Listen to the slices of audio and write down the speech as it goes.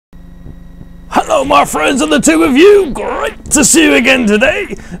Hello my friends and the two of you, great to see you again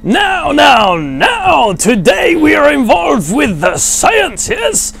today. Now, today we are involved with the science,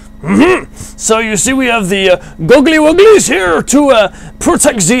 yes? So you see we have the goggly wogglies here to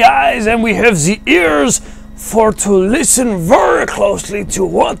protect the eyes, and we have the ears to listen very closely to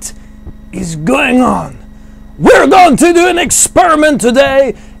what is going on. We're going to do an experiment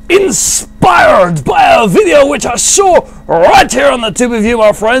today inspired by a video which I saw right here on the tube of you,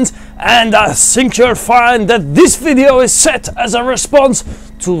 my friends, and I think you'll find that this video is set as a response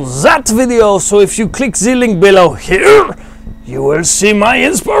to that video. So if you click the link below here, you will see my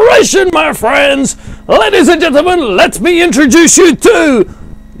inspiration, my friends. Ladies and gentlemen, let me introduce you to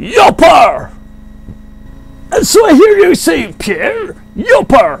Yopper. And so I hear you say, Pierre,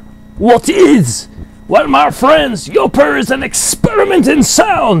 Yopper, what is? Well, my friends, Yopper is an experiment in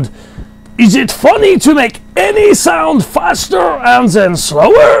sound. Is it funny to make any sound faster and then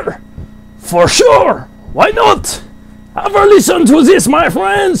slower? For sure. Why not? Have a listen to this, my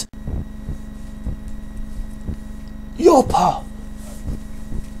friends. Yopper.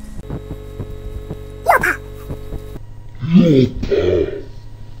 Yopper.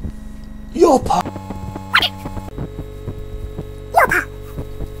 Yopper. Yopper.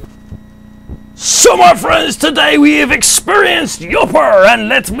 So my friends, today we have experienced Yopper, and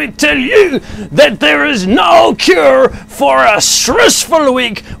let me tell you that there is no cure for a stressful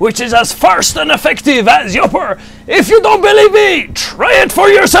week which is as fast and effective as Yopper. If you don't believe me, try it for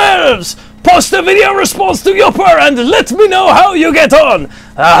yourselves. Post a video response to Yopper and let me know how you get on.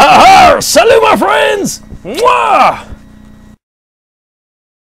 Salut my friends! Mwah!